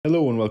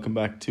Hello and welcome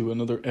back to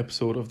another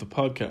episode of the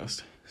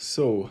podcast.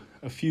 So,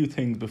 a few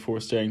things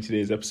before starting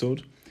today's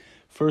episode.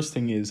 First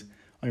thing is,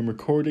 I'm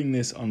recording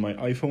this on my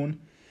iPhone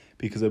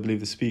because I believe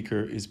the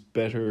speaker is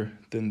better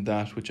than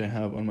that which I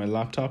have on my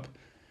laptop,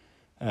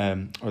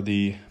 or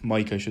the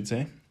mic I should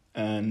say.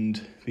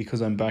 And because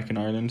I'm back in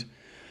Ireland,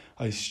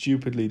 I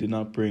stupidly did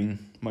not bring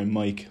my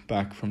mic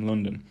back from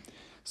London.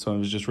 So I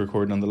was just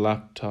recording on the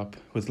laptop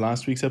with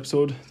last week's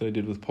episode that I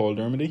did with Paul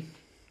Dermody.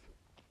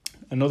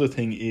 Another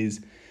thing is,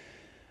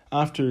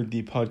 after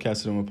the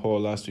podcast I did with Paul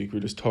last week, we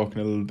were just talking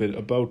a little bit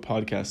about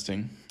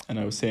podcasting, and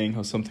I was saying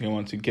how something I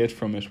wanted to get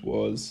from it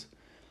was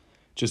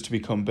just to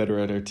become better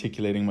at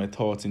articulating my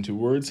thoughts into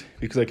words,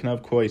 because I can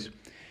have quite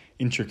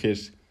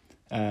intricate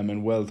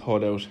and well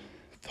thought out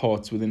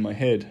thoughts within my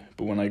head,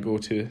 but when I go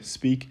to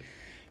speak,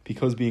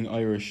 because being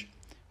Irish,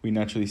 we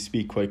naturally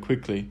speak quite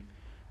quickly,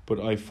 but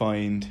I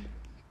find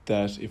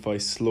that if I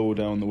slow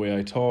down the way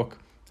I talk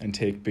and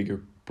take bigger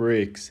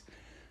breaks,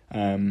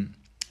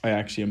 I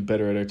actually am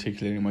better at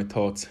articulating my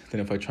thoughts than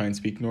if I try and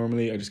speak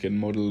normally. I just get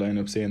muddled, I end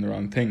up saying the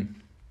wrong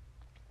thing.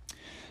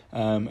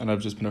 And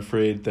I've just been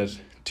afraid that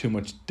too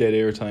much dead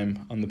air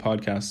time on the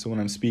podcast. So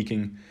when I'm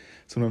speaking,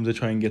 sometimes I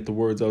try and get the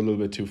words out a little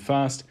bit too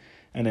fast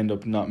and end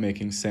up not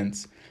making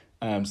sense.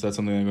 So that's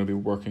something I'm going to be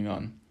working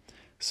on.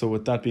 So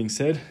with that being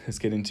said, let's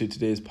get into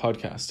today's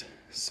podcast.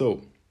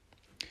 So,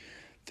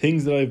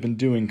 things that I've been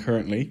doing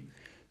currently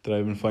that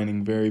I've been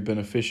finding very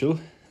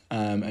beneficial,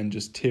 and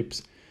just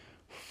tips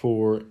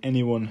for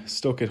anyone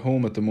stuck at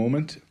home at the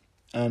moment,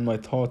 and my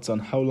thoughts on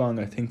how long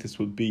I think this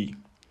will be.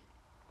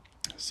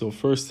 So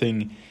first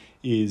thing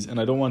is, and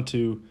I don't want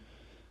to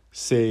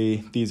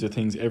say these are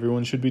things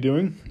everyone should be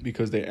doing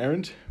because they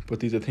aren't, but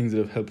these are things that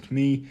have helped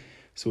me.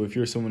 So if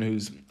you're someone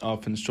who's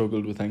often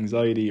struggled with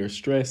anxiety or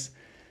stress,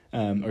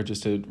 or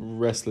just a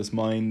restless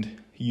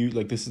mind,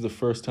 this is the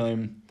first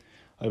time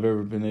I've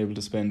ever been able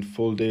to spend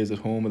full days at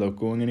home without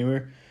going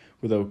anywhere,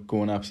 without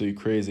going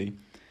absolutely crazy.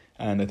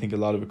 And I think a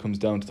lot of it comes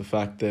down to the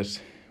fact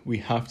that we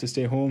have to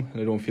stay home,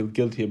 and I don't feel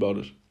guilty about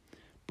it.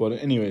 But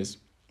anyways,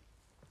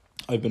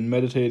 I've been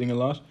meditating a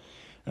lot,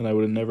 and I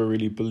would have never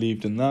really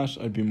believed in that.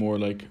 I'd be more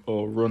like,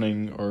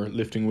 running or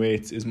lifting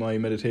weights is my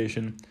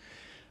meditation.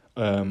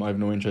 I have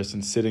no interest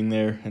in sitting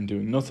there and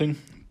doing nothing.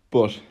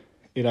 But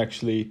it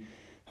actually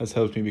has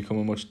helped me become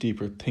a much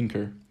deeper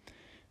thinker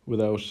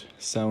without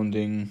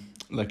sounding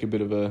like a bit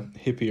of a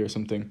hippie or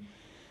something.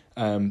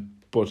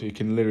 But it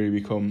can literally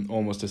become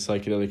almost a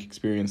psychedelic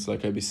experience.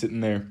 Like I'd be sitting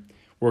there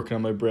working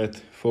on my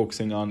breath,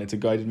 focusing on, it's a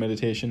guided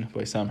meditation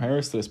by Sam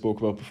Harris that I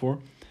spoke about before.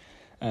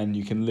 And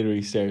you can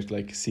literally start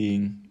like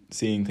seeing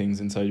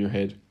things inside your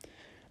head.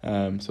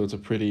 So it's a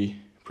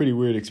pretty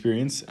weird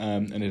experience.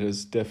 And it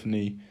has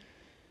definitely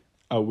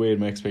outweighed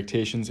my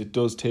expectations. It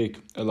does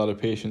take a lot of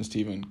patience to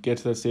even get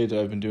to that stage.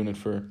 I've been doing it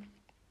for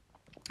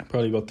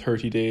probably about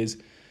 30 days,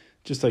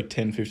 just like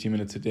 10-15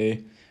 minutes a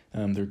day.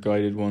 They're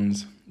guided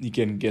ones. You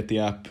can get the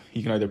app.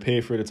 You can either pay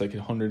for it. It's like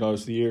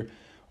 $100 a year,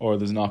 or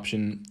there's an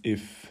option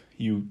if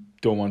you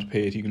don't want to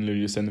pay it. You can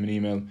literally just send them an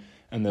email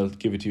and they'll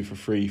give it to you for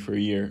free for a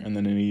year. And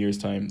then in a year's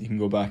time, you can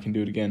go back and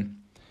do it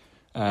again.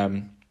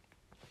 But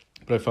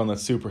I found that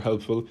super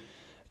helpful.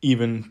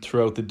 Even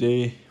throughout the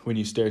day, when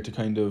you start to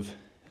kind of,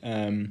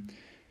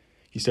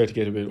 you start to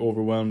get a bit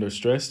overwhelmed or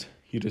stressed,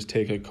 you just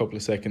take a couple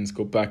of seconds,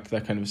 go back to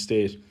that kind of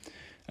state.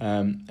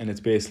 And it's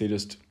basically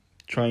just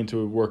trying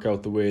to work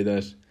out the way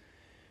that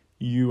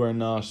you are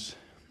not,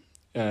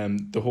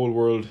 the whole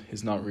world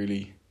is not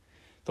really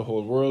the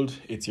whole world.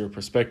 It's your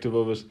perspective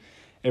of it.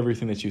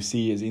 Everything that you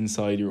see is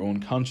inside your own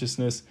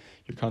consciousness.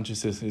 Your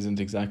consciousness isn't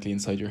exactly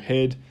inside your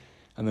head.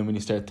 And then when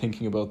you start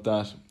thinking about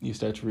that, you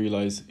start to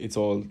realize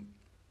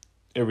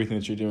everything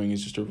that you're doing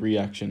is just a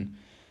reaction.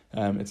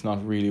 It's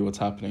not really what's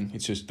happening.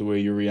 It's just the way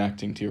you're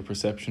reacting to your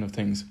perception of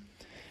things.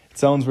 It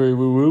sounds very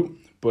woo-woo,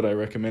 but I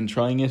recommend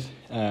trying it.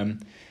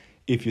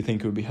 If you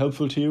think it would be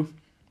helpful to you.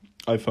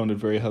 I found it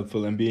very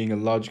helpful, and being a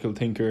logical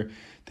thinker,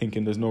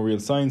 thinking there's no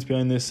real science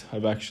behind this,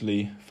 I've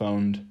actually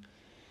found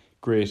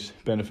great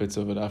benefits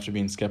of it after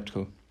being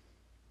skeptical.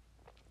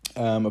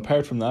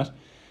 Apart from that,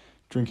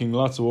 drinking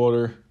lots of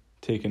water,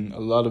 taking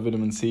a lot of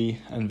vitamin C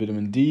and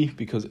vitamin D,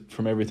 because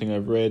from everything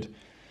I've read,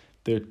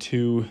 they're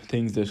two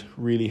things that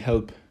really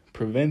help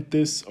prevent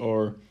this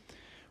or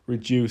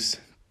reduce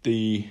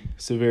the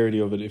severity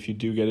of it if you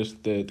do get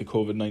it, the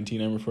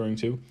COVID-19 I'm referring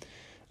to.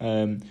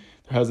 There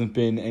hasn't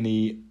been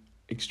any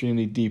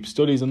extremely deep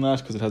studies on that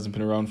because it hasn't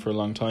been around for a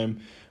long time,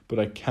 but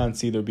I can't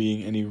see there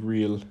being any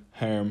real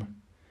harm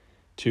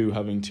to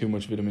having too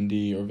much vitamin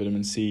D or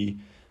vitamin C,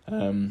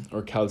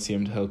 or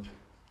calcium to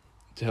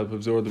help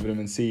absorb the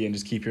vitamin C and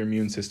just keep your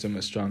immune system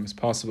as strong as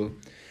possible.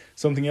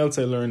 Something else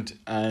I learned,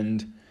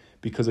 and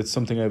because it's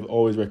something I've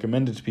always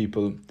recommended to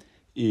people,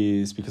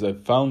 is because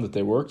I've found that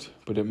they worked,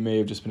 but it may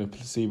have just been a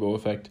placebo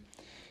effect,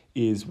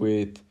 is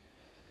with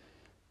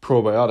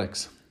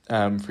probiotics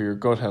for your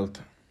gut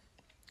health.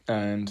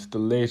 And the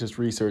latest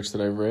research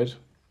that I've read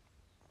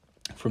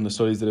from the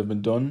studies that have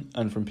been done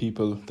and from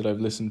people that I've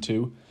listened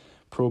to,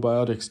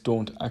 probiotics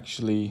don't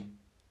actually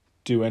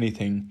do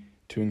anything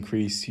to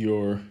increase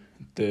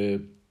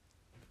the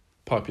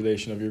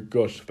population of your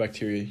gut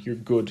bacteria, your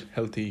good,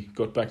 healthy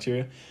gut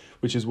bacteria,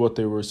 which is what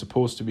they were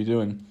supposed to be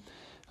doing.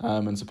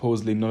 And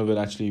supposedly none of it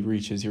actually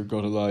reaches your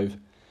gut alive.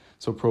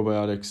 So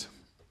probiotics,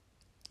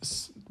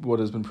 what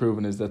has been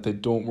proven is that they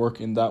don't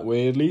work in that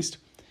way, at least.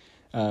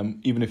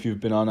 Even if you've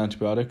been on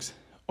antibiotics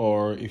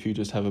or if you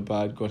just have a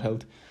bad gut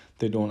health,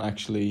 they don't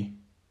actually,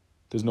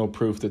 there's no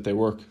proof that they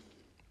work.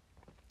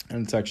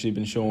 And it's actually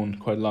been shown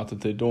quite a lot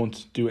that they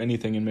don't do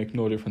anything and make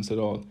no difference at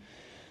all.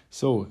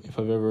 So if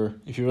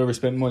you've ever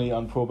spent money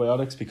on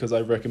probiotics because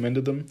I've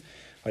recommended them,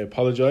 I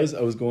apologize.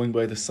 I was going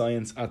by the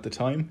science at the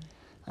time,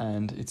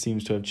 and it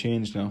seems to have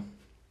changed now.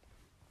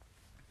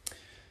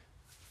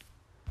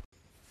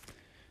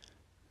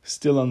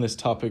 Still on this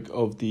topic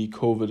of the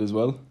COVID as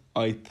well,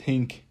 I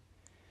think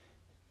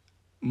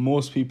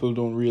most people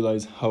don't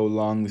realize how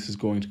long this is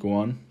going to go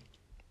on.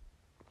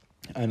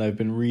 And I've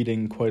been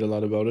reading quite a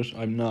lot about it.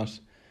 I'm not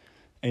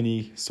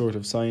any sort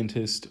of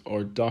scientist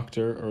or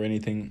doctor or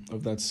anything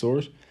of that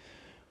sort,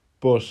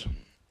 but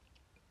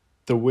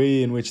the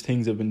way in which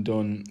things have been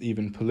done,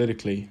 even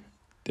politically,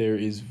 there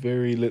is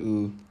very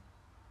little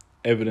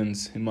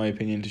evidence, in my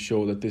opinion, to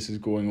show that this is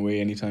going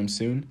away anytime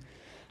soon.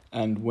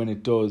 And when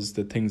it does,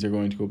 that things are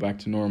going to go back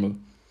to normal.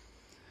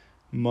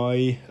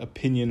 My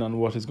opinion on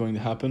what is going to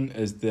happen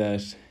is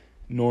that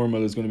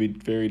normal is going to be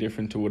very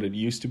different to what it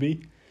used to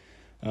be,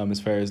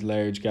 as far as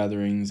large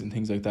gatherings and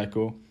things like that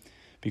go,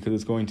 because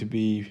it's going to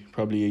be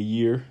probably a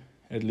year,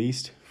 at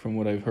least, from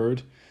what I've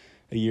heard,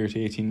 a year to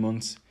 18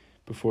 months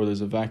before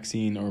there's a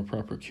vaccine or a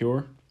proper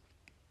cure,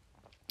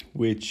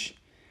 which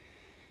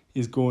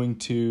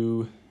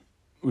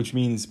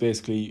means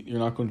basically you're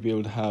not going to be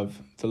able to have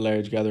the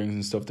large gatherings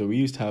and stuff that we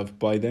used to have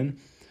by then,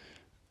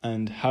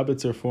 and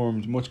habits are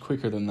formed much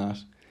quicker than that,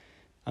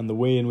 and the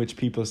way in which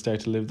people start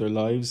to live their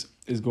lives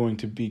is going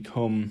to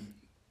become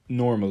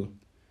normal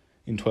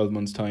in 12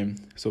 months' time.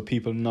 So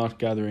people not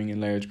gathering in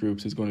large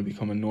groups is going to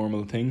become a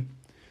normal thing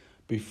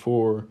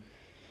before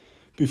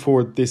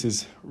this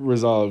is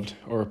resolved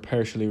or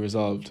partially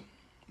resolved.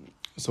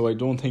 So I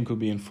don't think we'll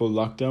be in full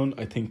lockdown.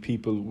 I think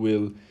people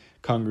will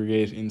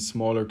congregate in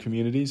smaller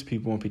communities.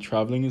 People won't be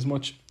travelling as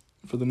much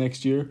for the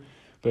next year,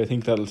 but I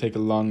think that'll take a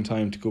long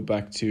time to go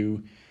back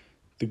to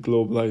the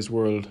globalized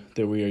world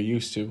that we are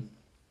used to.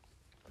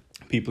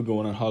 People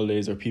going on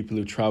holidays or people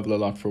who travel a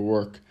lot for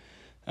work.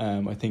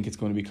 I think it's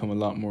going to become a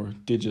lot more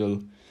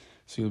digital.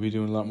 So you'll be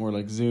doing a lot more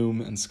like Zoom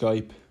and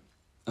Skype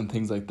and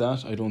things like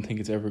that. I don't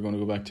think it's ever going to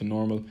go back to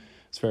normal.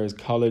 As far as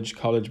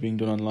college being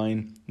done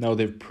online, now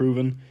they've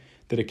proven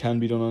that it can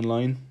be done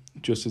online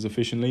just as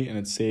efficiently, and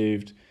it's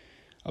saved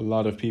a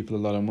lot of people a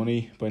lot of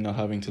money by not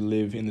having to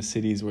live in the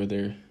cities where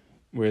their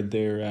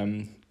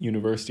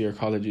university or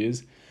college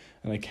is.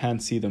 And I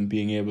can't see them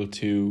being able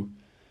to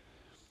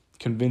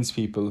convince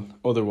people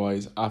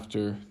otherwise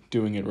after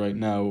doing it right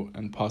now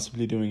and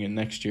possibly doing it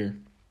next year.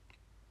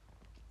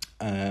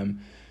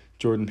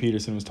 Jordan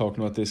Peterson was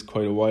talking about this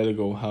quite a while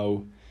ago,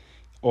 how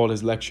all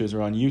his lectures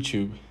are on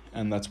YouTube,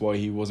 and that's why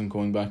he wasn't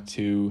going back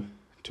to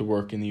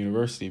work in the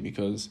university,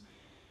 because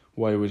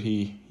why would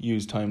he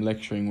use time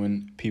lecturing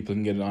when people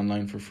can get it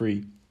online for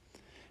free?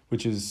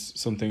 Which is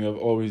something I've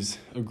always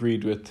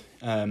agreed with.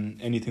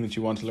 Anything that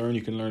you want to learn,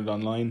 you can learn it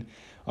online.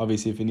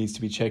 Obviously, if it needs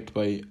to be checked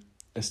by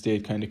a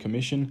state kind of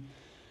commission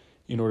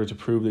in order to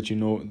prove that you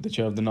know that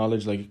you have the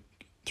knowledge, like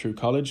through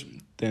college,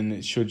 then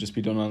it should just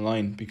be done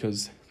online,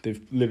 because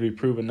they've literally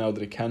proven now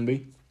that it can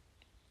be.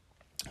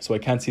 So I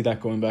can't see that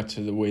going back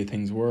to the way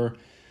things were.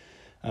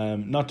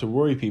 Not to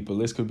worry people,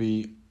 this could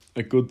be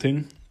a good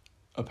thing.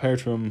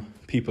 Apart from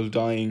people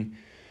dying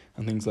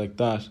and things like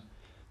that,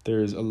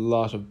 there's a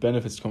lot of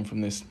benefits to come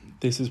from this.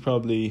 This is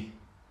probably,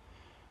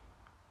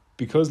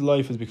 because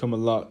life has become a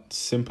lot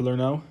simpler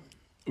now,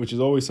 which is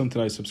always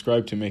something I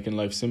subscribe to, making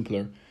life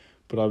simpler.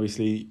 But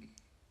obviously,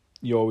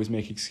 you always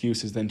make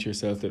excuses then to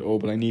yourself that,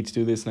 but I need to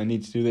do this and I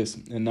need to do this.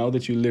 And now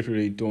that you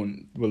literally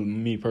don't, well,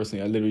 me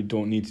personally, I literally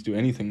don't need to do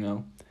anything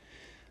now,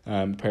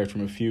 apart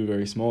from a few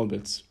very small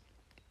bits.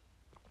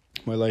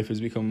 My life has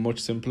become much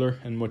simpler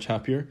and much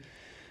happier.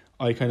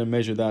 I kind of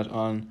measure that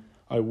on,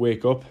 I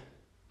wake up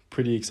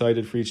pretty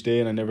excited for each day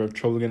and I never have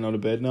trouble getting out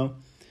of bed now.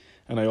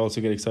 And I also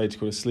get excited to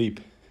go to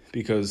sleep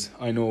because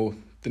I know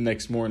the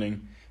next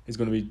morning is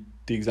going to be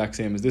the exact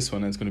same as this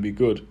one and it's going to be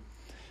good.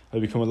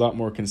 I've become a lot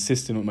more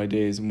consistent with my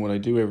days and what I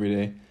do every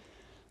day.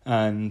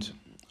 And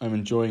I'm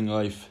enjoying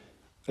life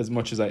as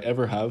much as I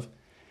ever have,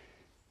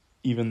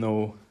 even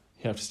though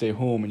you have to stay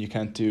home and you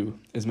can't do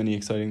as many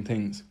exciting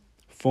things.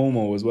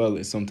 FOMO as well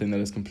is something that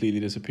has completely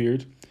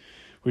disappeared,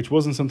 which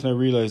wasn't something I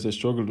realised I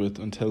struggled with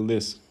until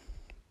this.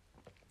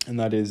 And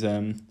that is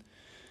the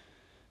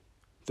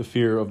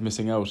fear of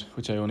missing out,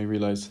 which I only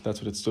realised that's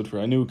what it stood for.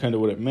 I knew kind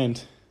of what it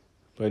meant,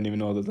 but I didn't even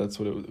know that that's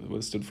what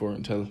it stood for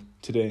until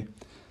today.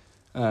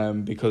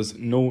 Because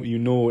you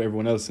know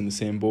everyone else in the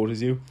same boat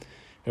as you,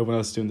 everyone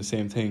else is doing the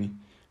same thing,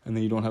 and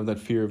then you don't have that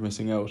fear of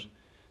missing out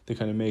that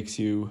kind of makes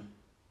you,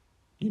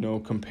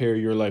 compare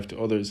your life to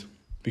others,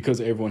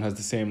 because everyone has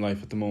the same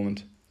life at the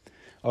moment.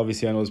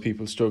 Obviously, I know there's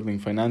people struggling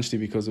financially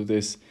because of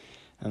this,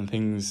 and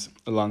things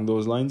along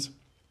those lines.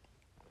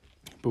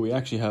 But we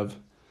actually have,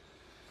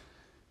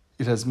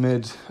 it has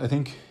made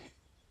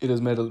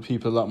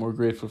people a lot more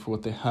grateful for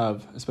what they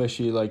have,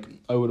 especially like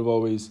I would have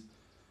always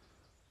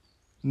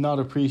not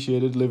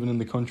appreciated living in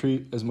the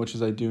country as much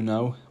as I do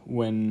now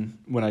when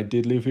I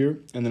did live here,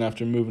 and then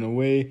after moving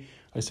away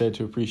I started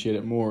to appreciate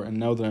it more. And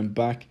now that I'm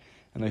back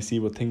and I see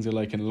what things are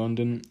like in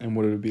London and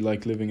what it would be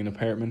like living in an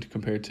apartment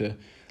compared to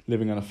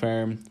living on a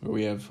farm where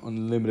we have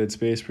unlimited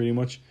space pretty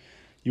much,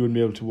 you wouldn't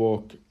be able to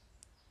walk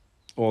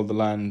all the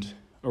land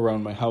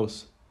around my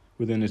house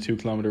within a 2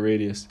 kilometer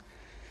radius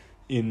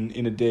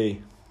in a day.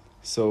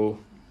 So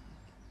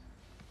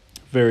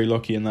very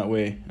lucky in that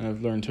way, and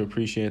I've learned to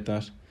appreciate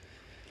that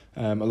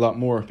a lot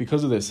more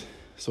because of this.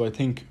 So I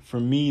think for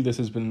me this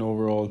has been an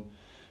overall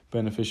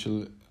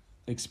beneficial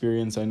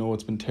experience. I know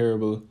it's been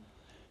terrible,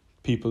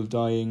 people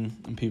dying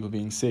and people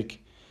being sick,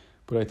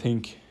 but I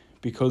think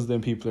because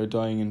then people are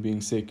dying and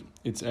being sick,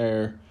 it's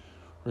our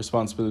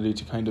responsibility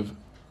to kind of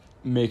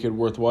make it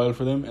worthwhile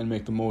for them and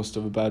make the most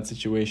of a bad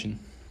situation.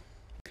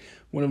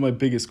 One of my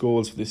biggest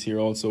goals for this year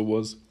also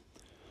was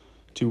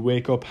to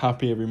wake up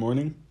happy every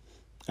morning,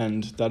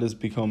 and that has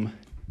become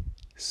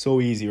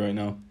so easy right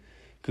now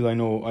because I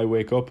know I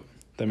wake up,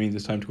 that means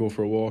it's time to go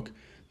for a walk.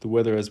 The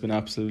weather has been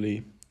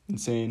absolutely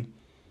insane,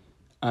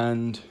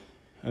 and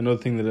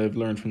another thing that I've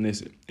learned from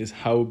this is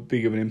how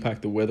big of an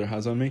impact the weather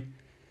has on me,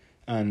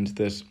 and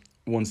that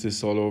once this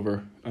is all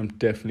over, I'm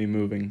definitely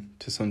moving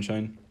to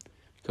sunshine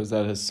because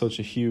that has such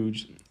a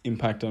huge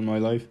impact on my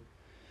life,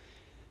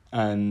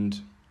 and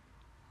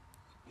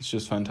it's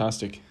just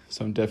fantastic.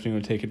 So I'm definitely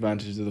going to take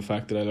advantage of the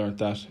fact that I learned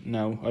that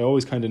now. I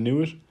always kind of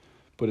knew it,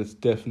 but it's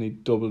definitely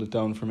doubled it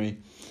down for me.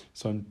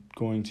 So I'm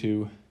going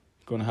to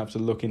have to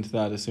look into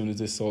that as soon as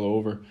this is all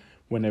over,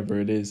 whenever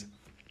it is.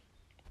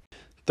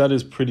 That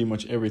is pretty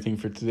much everything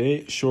for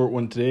today. Short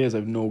one today as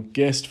I've no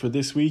guest for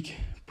this week.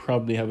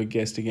 Probably have a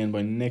guest again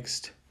by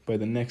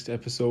the next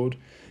episode.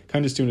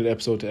 Kind of just doing it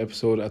episode to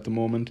episode at the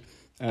moment.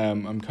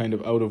 I'm kind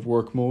of out of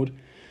work mode,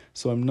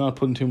 so I'm not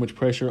putting too much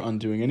pressure on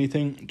doing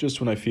anything. Just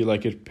when I feel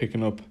like it,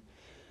 picking up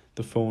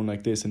the phone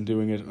like this and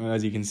doing it. And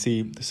as you can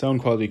see, the sound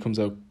quality comes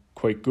out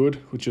quite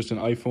good with just an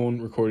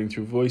iPhone recording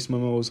through voice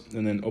memos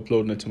and then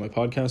uploading it to my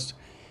podcast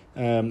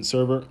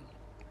server.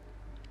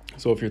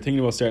 So if you're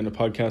thinking about starting a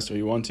podcast or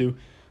you want to,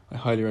 I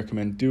highly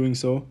recommend doing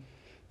so,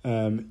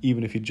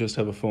 even if you just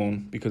have a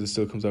phone, because it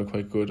still comes out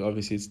quite good.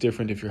 Obviously it's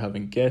different if you're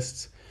having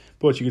guests,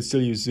 but you could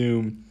still use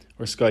Zoom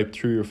or Skype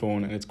through your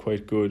phone and it's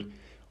quite good,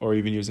 or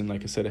even using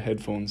like a set of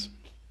headphones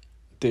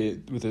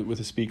with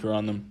a speaker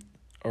on them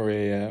or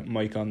a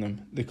mic on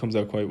them. That comes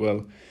out quite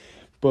well.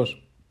 But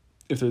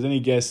if there's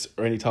any guests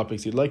or any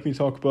topics you'd like me to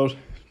talk about,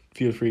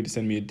 feel free to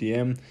send me a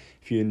DM.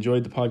 If you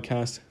enjoyed the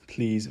podcast,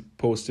 please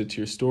post it to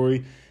your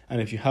story. And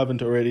if you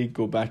haven't already,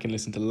 go back and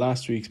listen to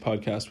last week's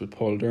podcast with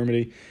Paul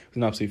Dermody. It was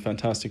an absolutely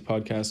fantastic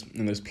podcast,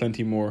 and there's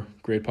plenty more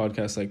great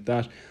podcasts like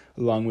that,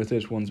 along with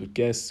it, ones with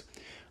guests.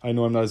 I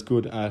know I'm not as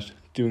good at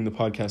doing the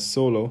podcast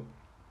solo.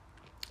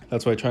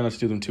 That's why I try not to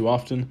do them too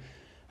often.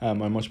 I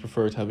much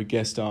prefer to have a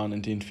guest on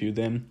and to interview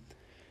them.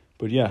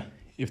 But yeah,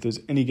 if there's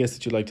any guests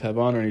that you'd like to have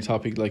on, or any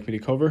topic you'd like me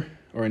to cover,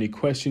 or any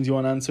questions you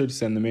want answered,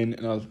 send them in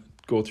and I'll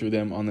go through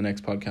them on the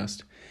next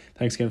podcast.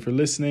 Thanks again for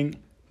listening.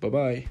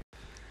 Bye-bye.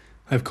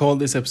 I've called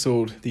this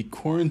episode the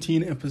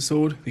quarantine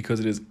episode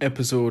because it is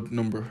episode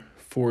number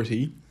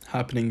 40,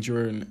 happening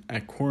during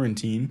a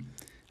quarantine.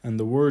 And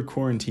the word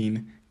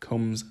quarantine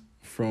comes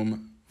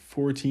from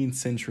 14th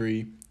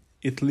century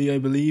Italy, I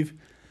believe,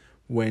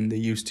 when they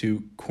used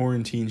to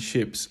quarantine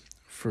ships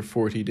for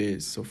 40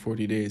 days. So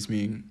 40 days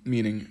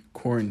meaning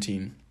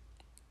quarantine,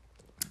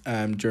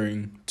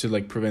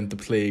 to prevent the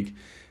plague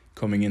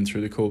coming in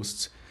through the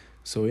coasts.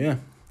 So yeah,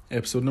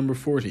 episode number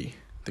 40,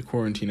 the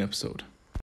quarantine episode.